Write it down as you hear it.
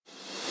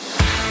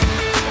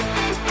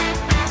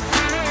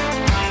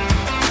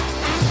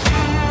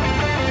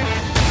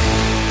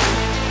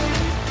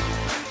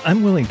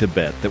I'm willing to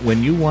bet that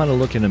when you want to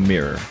look in a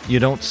mirror, you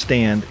don't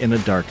stand in a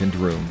darkened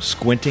room,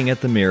 squinting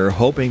at the mirror,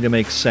 hoping to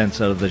make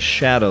sense out of the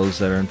shadows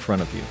that are in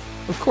front of you.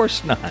 Of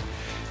course not.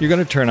 You're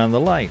going to turn on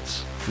the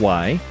lights.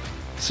 Why?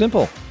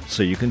 Simple,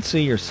 so you can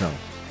see yourself.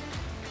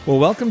 Well,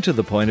 welcome to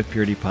the Point of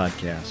Purity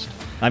podcast.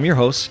 I'm your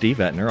host, Steve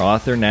Etner,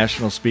 author,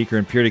 national speaker,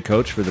 and purity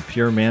coach for the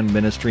Pure Man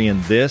Ministry,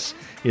 and this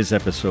is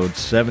episode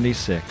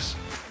 76.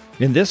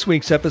 In this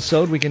week's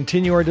episode, we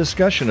continue our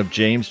discussion of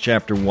James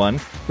chapter 1,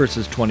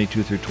 verses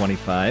 22 through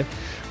 25,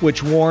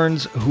 which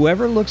warns,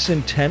 whoever looks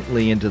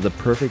intently into the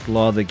perfect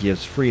law that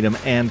gives freedom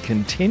and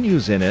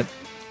continues in it,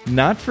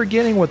 not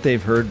forgetting what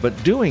they've heard,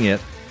 but doing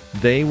it,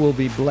 they will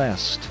be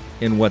blessed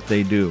in what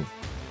they do.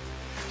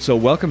 So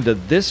welcome to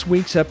this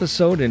week's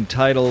episode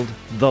entitled,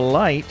 The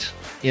Light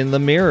in the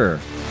Mirror.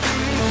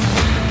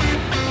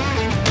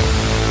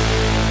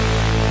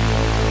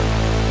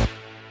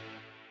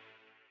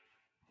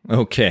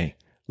 Okay,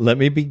 let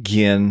me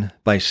begin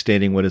by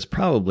stating what is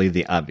probably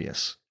the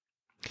obvious.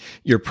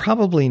 You're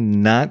probably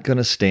not going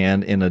to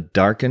stand in a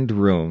darkened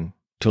room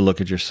to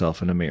look at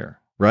yourself in a mirror,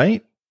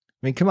 right?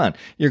 I mean, come on,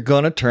 you're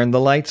going to turn the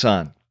lights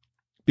on.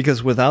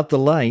 Because without the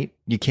light,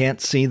 you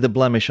can't see the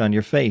blemish on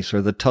your face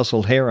or the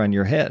tousled hair on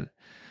your head.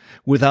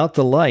 Without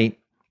the light,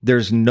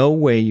 there's no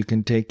way you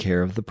can take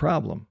care of the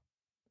problem.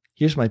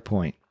 Here's my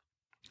point.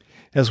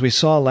 As we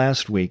saw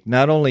last week,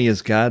 not only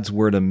is God's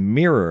Word a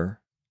mirror,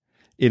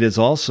 it is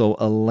also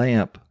a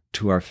lamp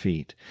to our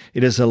feet.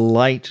 It is a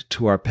light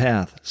to our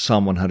path,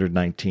 Psalm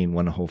 119,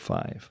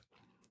 105.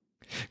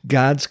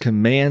 God's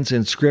commands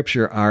in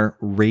Scripture are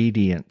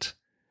radiant.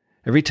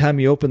 Every time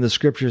you open the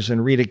Scriptures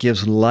and read, it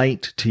gives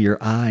light to your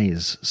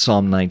eyes,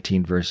 Psalm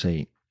 19, verse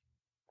 8.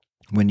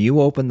 When you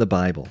open the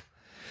Bible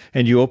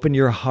and you open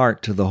your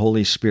heart to the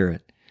Holy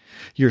Spirit,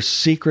 your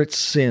secret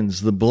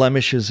sins, the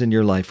blemishes in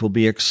your life, will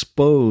be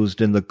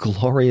exposed in the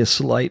glorious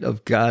light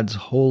of God's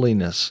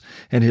holiness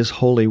and His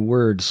holy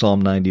word,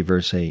 Psalm 90,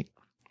 verse 8.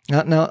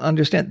 Now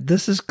understand,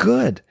 this is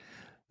good.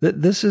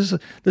 This is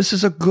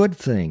a good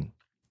thing.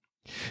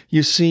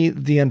 You see,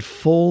 the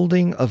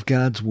unfolding of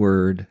God's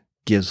word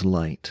gives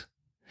light.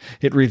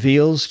 It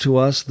reveals to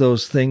us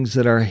those things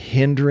that are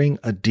hindering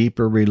a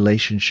deeper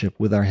relationship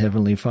with our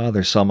Heavenly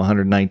Father, Psalm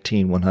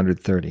 119,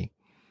 130.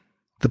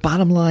 The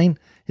bottom line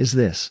is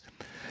this.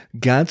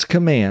 God's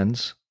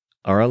commands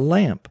are a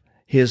lamp.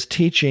 His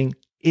teaching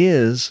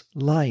is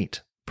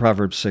light,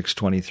 Proverbs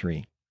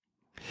 6:23.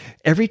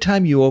 Every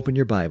time you open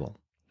your Bible,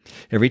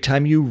 every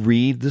time you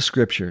read the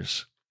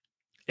Scriptures,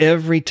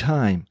 every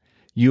time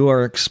you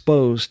are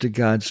exposed to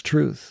God's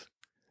truth,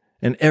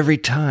 and every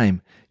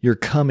time you're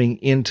coming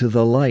into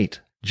the light,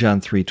 John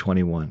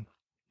 3:21.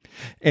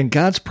 And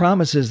God's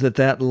promise is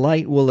that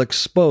light will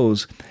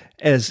expose,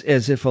 as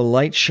if a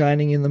light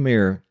shining in the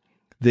mirror,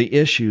 the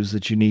issues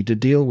that you need to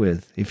deal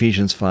with,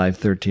 Ephesians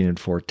 5:13 and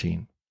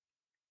 14.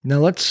 Now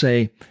let's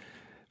say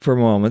for a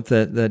moment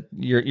that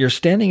you're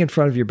standing in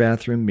front of your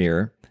bathroom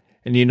mirror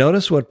and you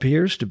notice what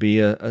appears to be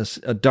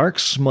a dark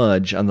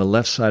smudge on the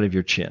left side of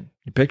your chin.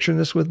 You picturing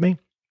this with me?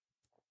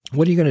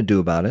 What are you going to do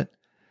about it?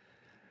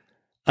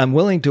 I'm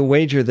willing to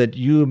wager that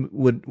you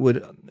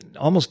would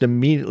almost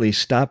immediately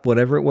stop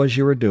whatever it was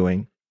you were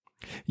doing.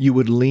 You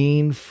would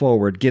lean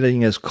forward,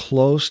 getting as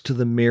close to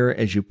the mirror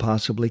as you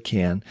possibly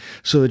can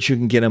so that you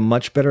can get a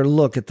much better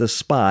look at the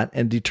spot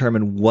and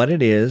determine what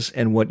it is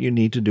and what you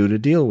need to do to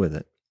deal with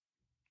it.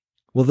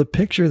 Well, the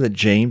picture that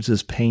James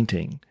is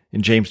painting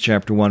in James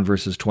chapter 1,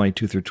 verses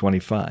 22 through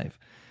 25,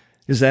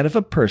 is that of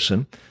a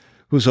person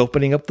who's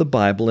opening up the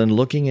Bible and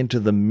looking into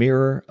the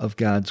mirror of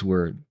God's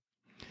Word.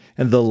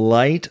 And the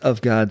light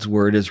of God's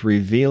Word is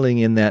revealing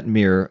in that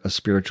mirror a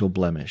spiritual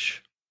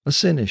blemish, a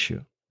sin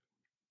issue.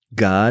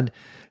 God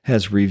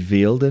has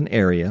revealed an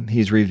area,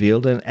 He's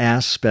revealed an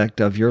aspect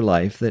of your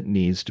life that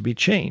needs to be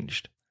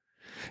changed.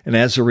 And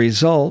as a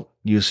result,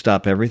 you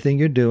stop everything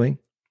you're doing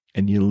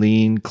and you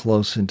lean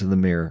close into the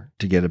mirror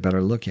to get a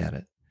better look at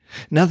it.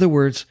 In other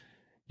words,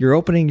 you're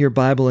opening your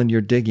Bible and you're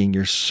digging,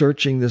 you're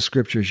searching the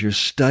Scriptures, you're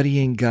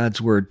studying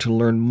God's Word to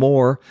learn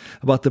more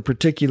about the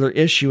particular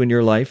issue in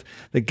your life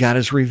that God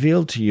has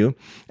revealed to you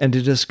and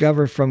to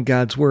discover from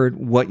God's Word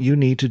what you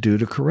need to do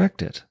to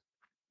correct it.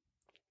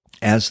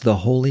 As the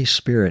Holy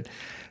Spirit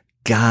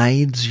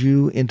guides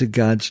you into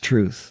God's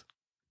truth,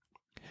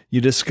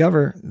 you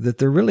discover that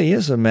there really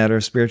is a matter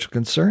of spiritual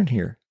concern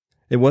here.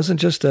 It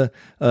wasn't just a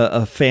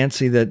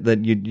fancy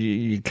that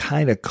you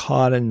kind of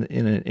caught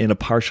in a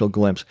partial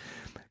glimpse.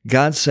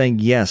 God's saying,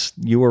 yes,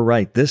 you were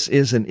right. This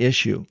is an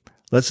issue.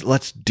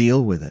 Let's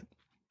deal with it.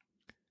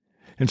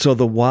 And so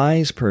the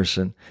wise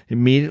person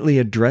immediately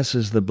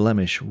addresses the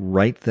blemish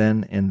right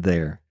then and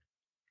there.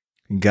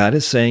 And God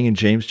is saying in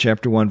James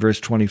chapter 1,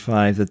 verse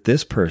 25, that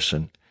this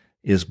person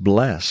is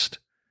blessed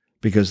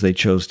because they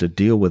chose to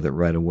deal with it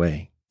right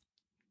away.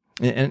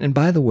 And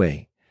by the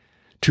way,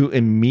 to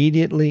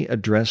immediately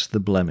address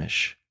the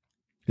blemish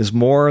is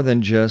more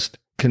than just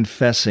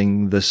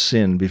confessing the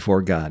sin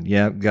before God.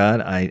 Yeah, God,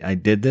 I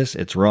did this.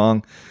 It's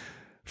wrong.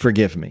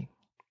 Forgive me.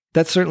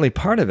 That's certainly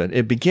part of it.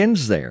 It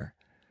begins there.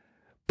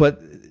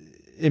 But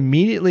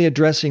immediately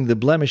addressing the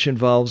blemish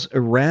involves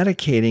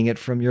eradicating it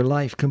from your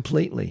life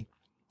completely.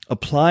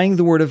 Applying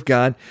the Word of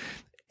God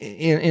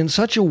in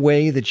such a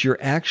way that you're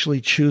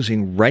actually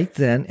choosing right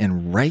then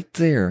and right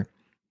there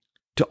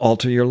to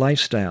alter your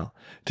lifestyle,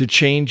 to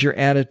change your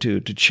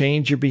attitude, to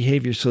change your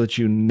behavior so that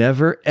you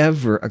never,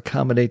 ever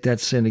accommodate that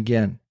sin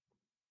again.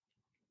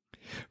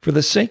 For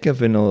the sake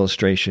of an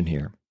illustration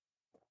here,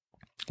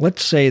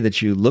 let's say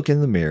that you look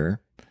in the mirror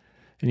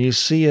and you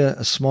see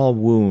a small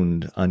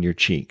wound on your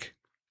cheek.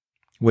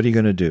 What are you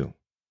going to do?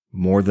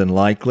 More than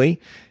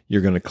likely,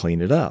 you're going to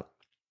clean it up.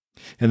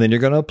 And then you're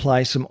going to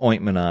apply some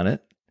ointment on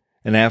it.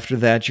 And after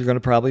that, you're going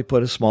to probably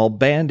put a small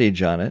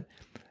bandage on it.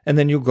 And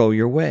then you'll go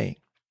your way.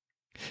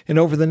 And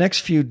over the next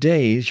few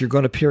days, you're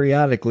going to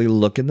periodically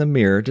look in the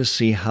mirror to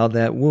see how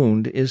that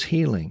wound is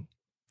healing.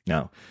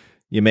 Now,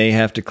 you may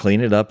have to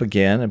clean it up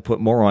again and put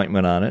more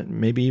ointment on it,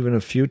 maybe even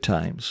a few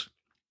times.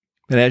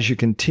 And as you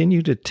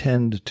continue to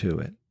tend to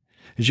it,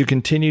 as you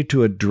continue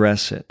to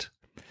address it,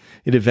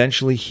 it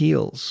eventually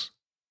heals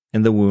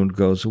and the wound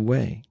goes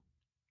away.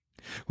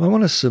 Well, I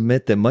want to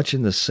submit that much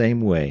in the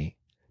same way,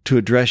 to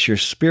address your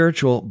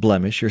spiritual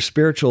blemish, your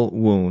spiritual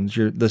wounds,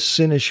 the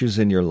sin issues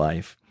in your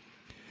life,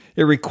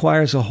 it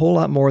requires a whole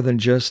lot more than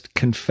just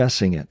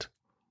confessing it.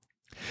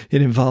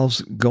 It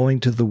involves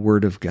going to the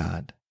Word of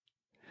God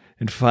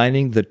and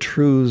finding the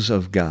truths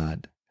of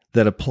God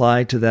that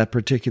apply to that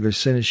particular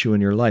sin issue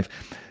in your life,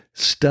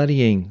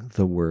 studying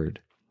the Word,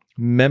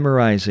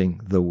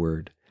 memorizing the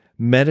Word,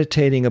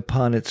 meditating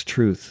upon its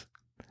truth,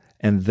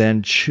 and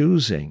then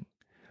choosing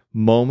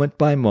moment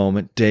by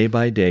moment, day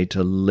by day,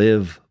 to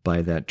live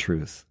by that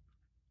truth.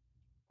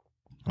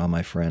 Oh,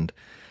 my friend,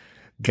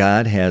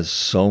 God has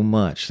so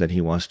much that He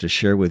wants to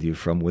share with you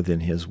from within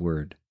His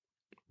Word.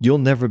 You'll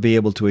never be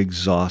able to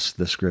exhaust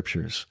the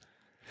Scriptures.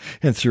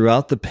 And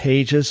throughout the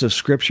pages of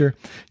Scripture,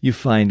 you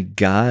find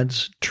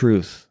God's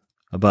truth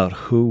about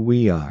who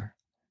we are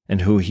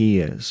and who He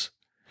is,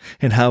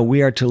 and how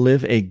we are to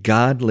live a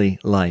godly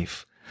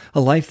life, a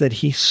life that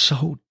He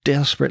so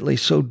desperately,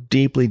 so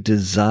deeply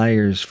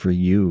desires for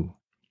you.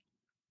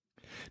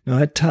 Now,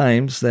 at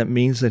times, that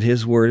means that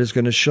His Word is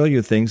going to show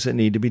you things that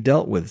need to be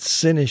dealt with,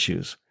 sin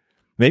issues.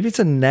 Maybe it's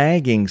a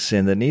nagging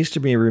sin that needs to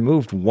be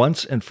removed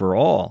once and for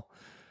all.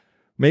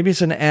 Maybe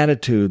it's an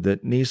attitude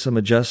that needs some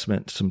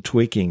adjustment, some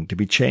tweaking to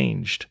be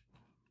changed.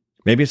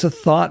 Maybe it's a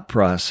thought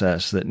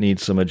process that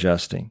needs some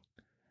adjusting.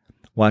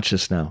 Watch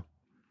this now.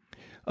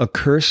 A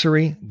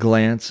cursory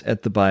glance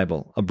at the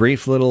Bible, a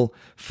brief little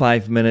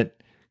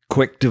 5-minute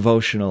quick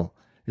devotional,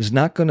 is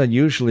not going to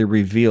usually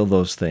reveal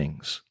those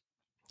things.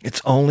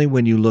 It's only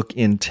when you look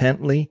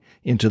intently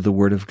into the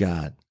Word of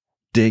God,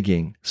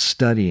 digging,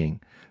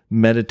 studying,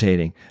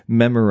 meditating,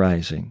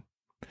 memorizing,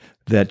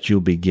 that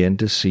you'll begin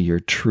to see your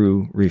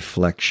true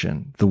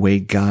reflection, the way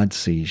God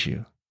sees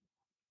you.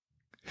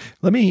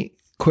 Let me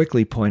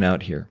quickly point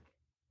out here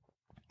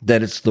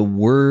that it's the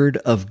Word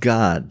of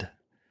God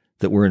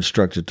that we're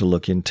instructed to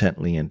look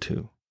intently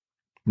into.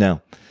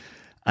 Now,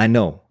 I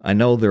know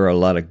there are a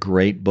lot of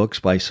great books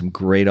by some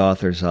great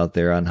authors out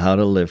there on how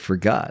to live for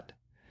God.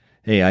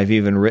 Hey, I've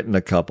even written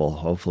a couple.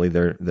 Hopefully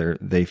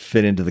they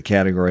fit into the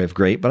category of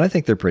great, but I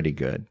think they're pretty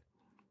good.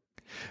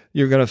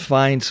 You're going to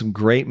find some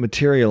great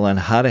material on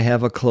how to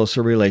have a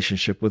closer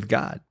relationship with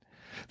God.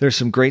 There's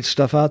some great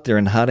stuff out there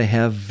on how to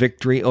have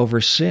victory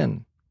over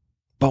sin.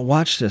 But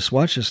watch this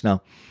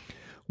now.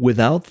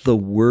 Without the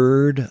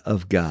Word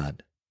of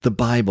God, the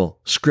Bible,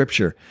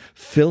 Scripture,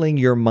 filling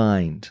your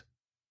mind,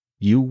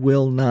 you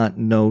will not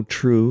know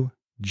true,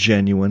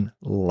 genuine,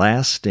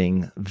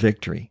 lasting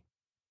victory.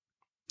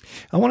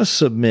 I want to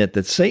submit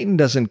that Satan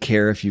doesn't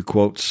care if you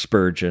quote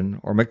Spurgeon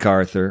or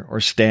MacArthur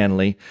or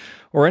Stanley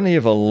or any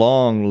of a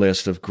long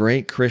list of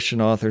great Christian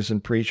authors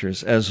and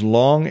preachers, as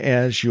long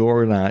as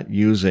you're not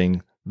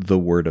using the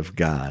Word of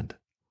God.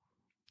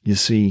 You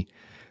see,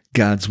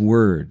 God's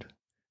Word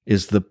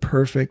is the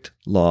perfect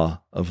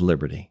law of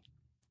liberty.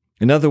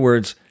 In other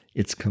words,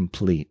 it's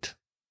complete.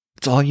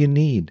 It's all you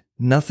need,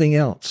 nothing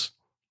else.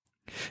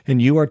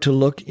 And you are to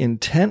look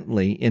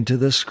intently into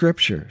the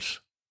Scriptures.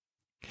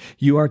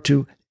 You are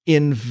to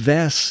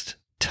invest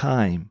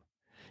time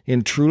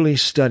in truly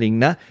studying,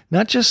 not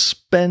just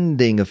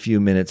spending a few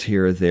minutes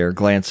here or there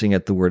glancing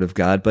at the Word of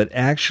God, but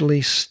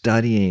actually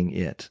studying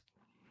it,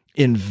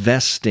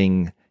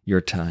 investing your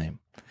time.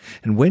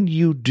 And when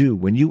you do,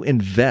 when you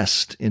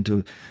invest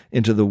into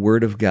the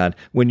Word of God,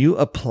 when you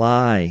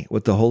apply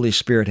what the Holy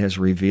Spirit has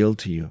revealed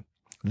to you,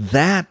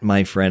 that,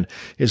 my friend,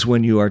 is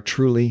when you are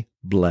truly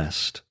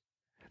blessed.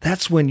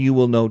 That's when you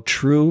will know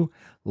true,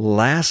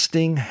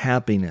 lasting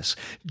happiness,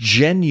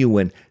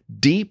 genuine,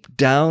 deep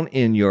down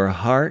in your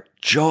heart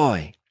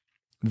joy,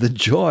 the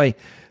joy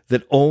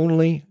that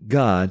only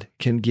God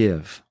can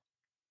give.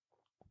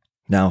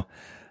 Now,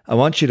 I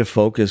want you to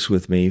focus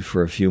with me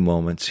for a few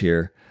moments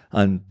here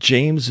on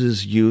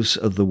James's use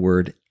of the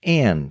word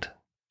 "and"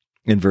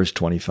 in verse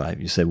 25.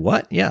 You said,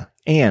 what? Yeah,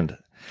 and.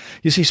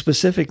 You see,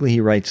 specifically,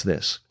 he writes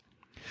this: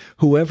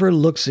 whoever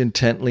looks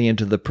intently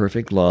into the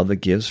perfect law that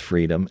gives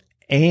freedom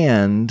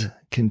and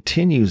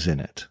continues in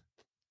it.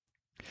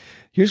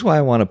 Here's why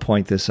I want to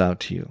point this out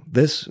to you.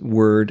 This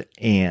word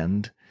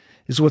 "and"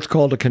 is what's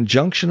called a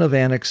conjunction of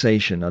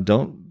annexation. Now,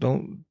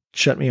 don't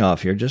shut me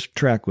off here. Just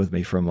track with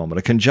me for a moment.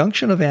 A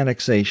conjunction of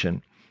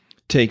annexation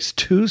takes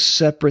two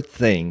separate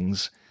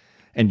things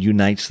and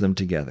unites them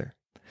together.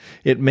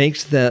 It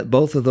makes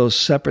both of those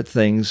separate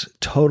things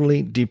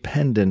totally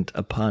dependent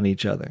upon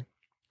each other.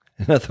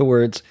 In other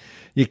words,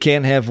 you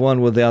can't have one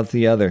without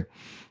the other.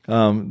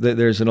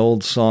 There's an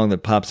old song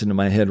that pops into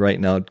my head right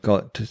now.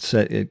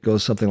 It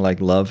goes something like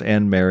love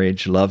and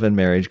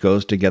marriage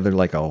goes together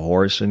like a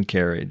horse and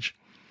carriage.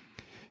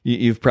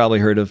 You've probably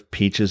heard of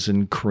peaches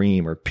and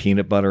cream or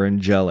peanut butter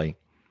and jelly.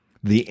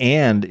 The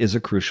 "and" is a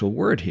crucial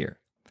word here.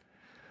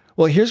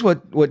 Well, here's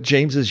what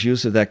James's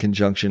use of that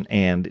conjunction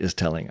 "and" is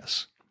telling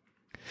us.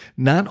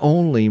 Not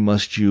only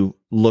must you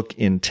look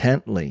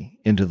intently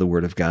into the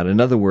Word of God, in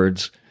other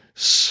words,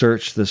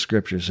 search the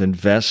Scriptures,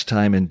 invest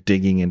time in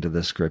digging into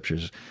the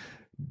Scriptures,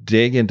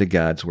 dig into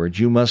God's Word,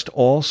 you must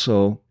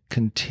also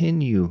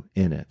continue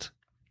in it.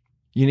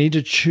 You need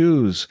to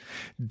choose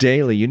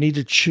daily. You need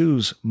to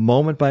choose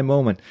moment by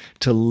moment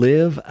to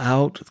live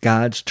out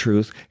God's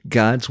truth,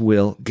 God's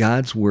will,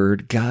 God's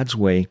Word, God's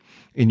way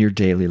in your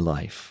daily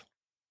life.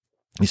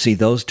 You see,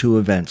 those two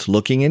events,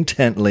 looking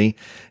intently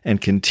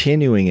and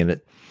continuing in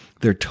it,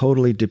 they're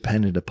totally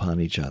dependent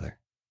upon each other.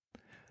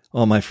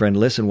 Oh, my friend,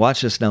 listen,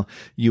 watch this now.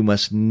 You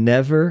must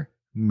never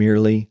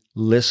merely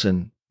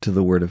listen to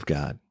the Word of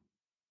God.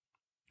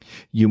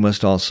 You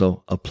must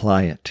also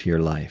apply it to your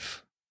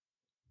life.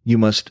 You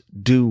must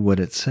do what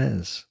it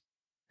says.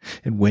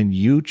 And when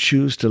you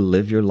choose to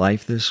live your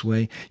life this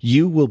way,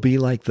 you will be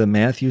like the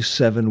Matthew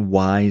 7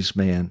 wise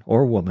man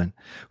or woman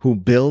who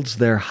builds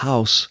their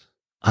house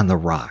on the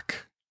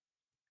rock.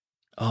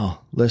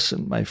 Oh,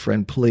 listen, my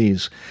friend,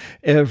 please.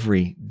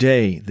 Every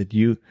day that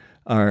you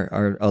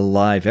are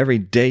alive, every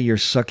day you're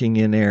sucking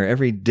in air,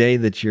 every day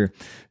that your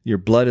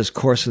blood is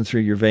coursing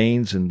through your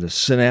veins and the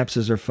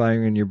synapses are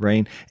firing in your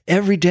brain,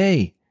 every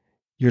day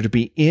you're to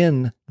be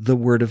in the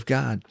Word of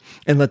God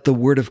and let the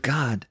Word of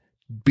God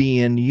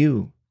be in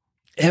you.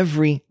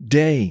 Every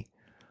day,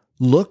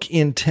 look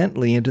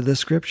intently into the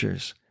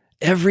Scriptures.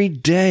 Every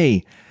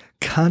day,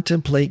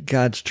 contemplate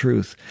God's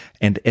truth,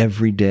 and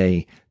every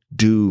day,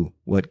 do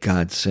what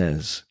God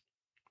says.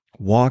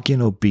 Walk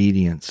in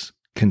obedience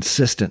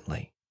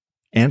consistently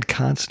and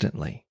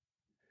constantly.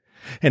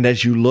 And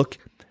as you look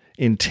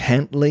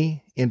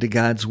intently into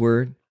God's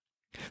Word,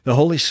 the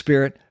Holy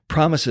Spirit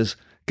promises,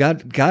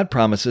 God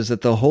promises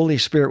that the Holy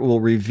Spirit will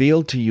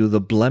reveal to you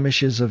the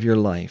blemishes of your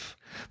life,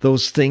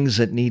 those things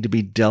that need to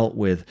be dealt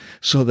with,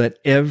 so that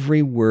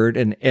every word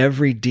and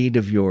every deed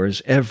of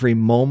yours, every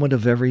moment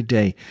of every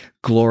day,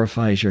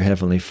 glorifies your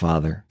Heavenly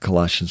Father.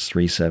 Colossians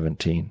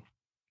 3:17.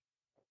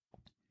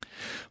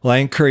 Well, I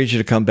encourage you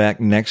to come back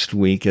next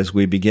week as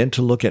we begin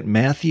to look at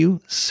Matthew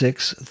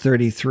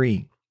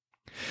 6:33.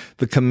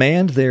 The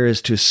command there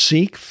is to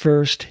seek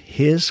first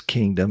His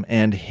kingdom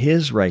and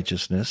His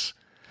righteousness.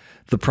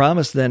 The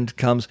promise then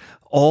comes,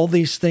 all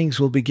these things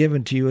will be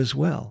given to you as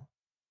well.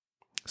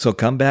 So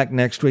come back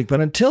next week. But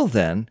until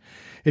then,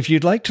 if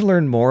you'd like to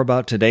learn more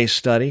about today's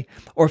study,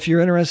 or if you're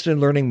interested in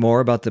learning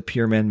more about the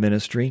Pure Man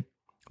Ministry,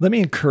 let me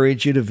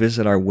encourage you to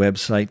visit our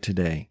website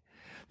today.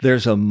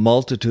 There's a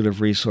multitude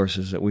of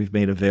resources that we've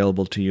made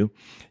available to you.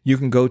 You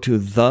can go to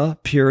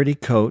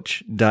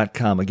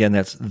thepuritycoach.com. Again,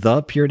 that's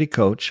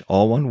thepuritycoach,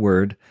 all one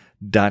word,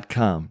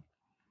 .com.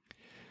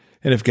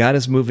 And if God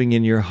is moving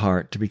in your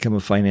heart to become a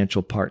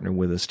financial partner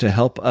with us, to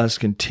help us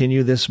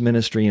continue this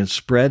ministry and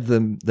spread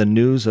the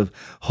news of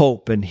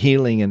hope and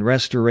healing and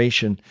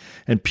restoration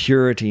and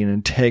purity and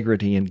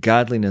integrity and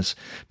godliness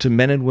to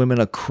men and women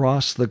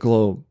across the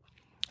globe,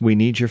 we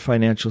need your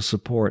financial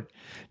support.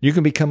 You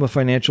can become a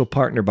financial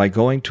partner by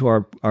going to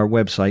our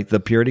website,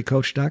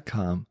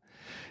 thepuritycoach.com,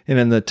 and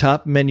in the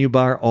top menu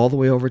bar all the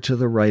way over to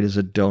the right is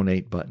a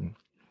donate button.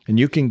 And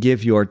you can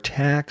give your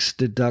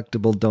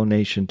tax-deductible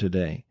donation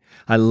today.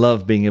 I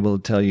love being able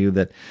to tell you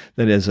that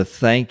as a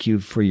thank you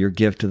for your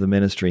gift to the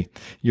ministry,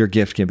 your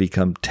gift can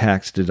become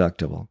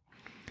tax-deductible.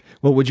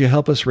 Well, would you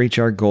help us reach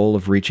our goal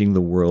of reaching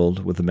the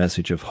world with a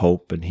message of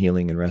hope and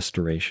healing and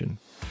restoration?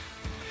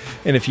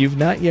 And if you've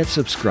not yet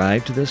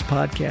subscribed to this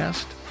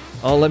podcast,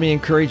 let me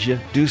encourage you,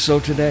 do so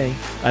today.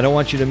 I don't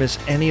want you to miss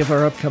any of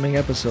our upcoming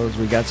episodes.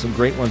 We got some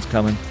great ones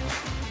coming.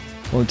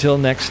 Well, until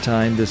next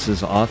time, this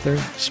is author,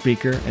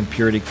 speaker, and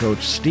purity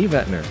coach Steve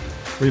Etner,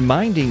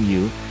 reminding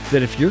you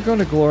that if you're going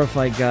to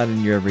glorify God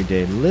in your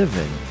everyday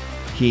living,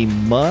 He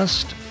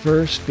must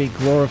first be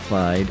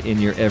glorified in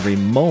your every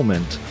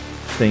moment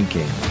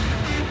thinking.